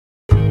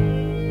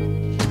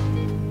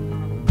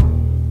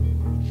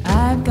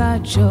I've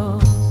got your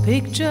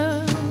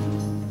picture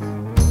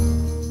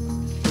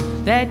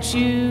that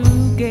you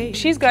gave.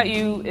 She's Got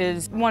You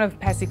is one of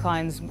Patsy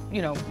Cline's,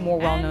 more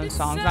well-known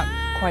songs. Not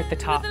quite the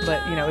top,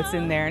 but it's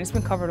in there and it's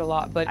been covered a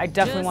lot. But I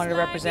definitely wanted to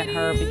represent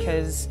her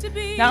because,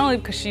 not only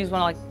because she's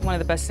one of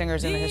the best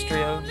singers in the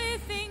history of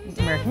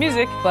American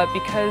music, but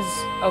because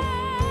of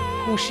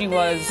who she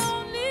was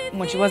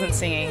when she wasn't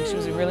singing. She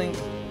was a really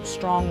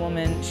strong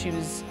woman. She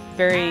was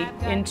very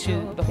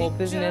into the whole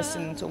business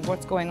and to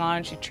what's going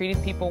on. She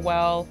treated people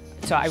well.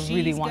 So I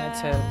really wanted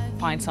to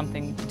find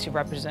something to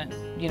represent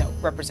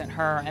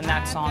her, and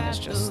that song is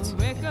just,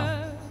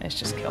 it's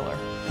just killer.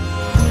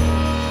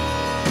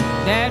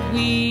 That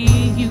we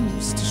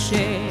used to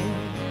share.